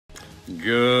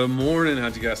Good morning.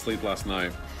 How'd you guys sleep last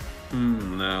night?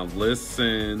 Now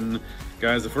listen,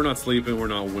 guys, if we're not sleeping, we're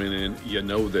not winning. You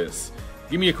know this.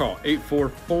 Give me a call,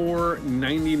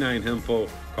 844-99-HEMPO.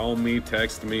 Call me,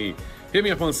 text me. Hit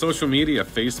me up on social media,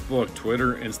 Facebook,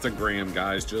 Twitter, Instagram,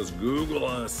 guys. Just Google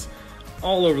us.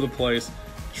 All over the place.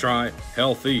 Try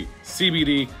Healthy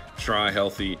CBD, Try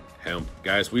Healthy Hemp.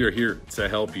 Guys, we are here to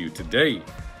help you today,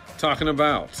 talking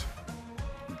about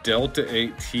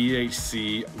Delta-8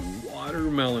 THC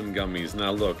watermelon gummies. Now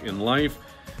look, in life,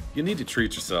 you need to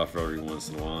treat yourself every once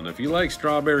in a while. And if you like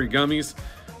strawberry gummies,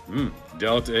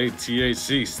 Delta-8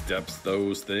 THC steps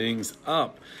those things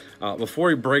up. Before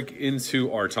we break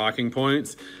into our talking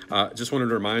points, just wanted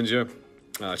to remind you,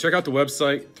 check out the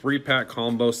website, 3-pack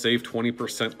combo, save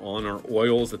 20% on our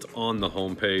oils. It's on the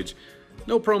homepage.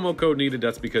 No promo code needed.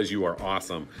 That's because you are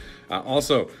awesome.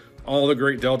 Also, all the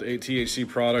great Delta-8 THC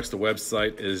products. The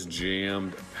website is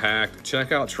jammed packed.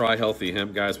 Check out Try Healthy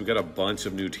Hemp, guys. We got a bunch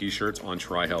of new t-shirts on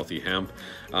Try Healthy Hemp.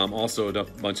 Also a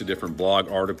bunch of different blog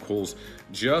articles.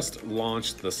 Just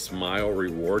launched the Smile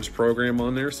Rewards program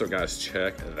on there. So guys,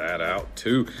 check that out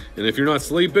too. And if you're not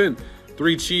sleeping,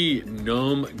 3 Chi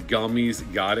Numb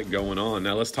Gummies got it going on.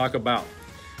 Now let's talk about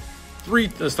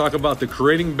the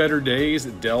Creating Better Days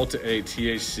Delta-8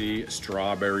 THC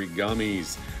Strawberry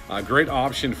Gummies. A great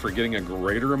option for getting a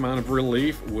greater amount of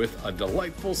relief with a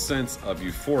delightful sense of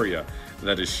euphoria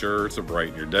that is sure to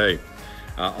brighten your day.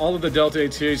 All of the Delta-8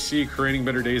 THC Creating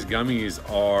Better Days gummies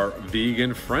are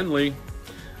vegan friendly,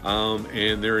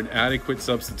 and they're an adequate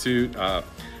substitute.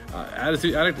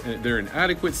 They're an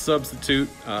adequate substitute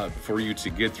for you to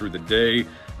get through the day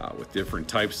with different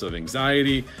types of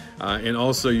anxiety, and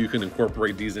also you can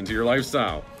incorporate these into your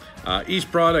lifestyle. Each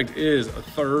product is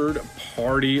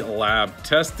third-party lab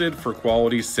tested for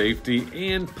quality, safety,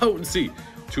 and potency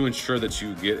to ensure that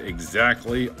you get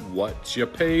exactly what you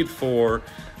paid for.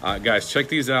 Guys, check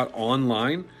these out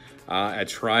online at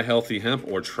Try Healthy Hemp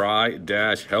or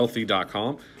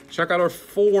try-healthy.com. Check out our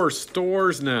 4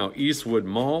 stores now: Eastwood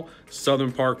Mall,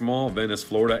 Southern Park Mall, Venice,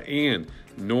 Florida, and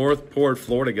Northport,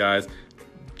 Florida, guys.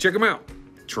 Check them out,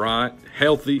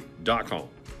 tryhealthy.com.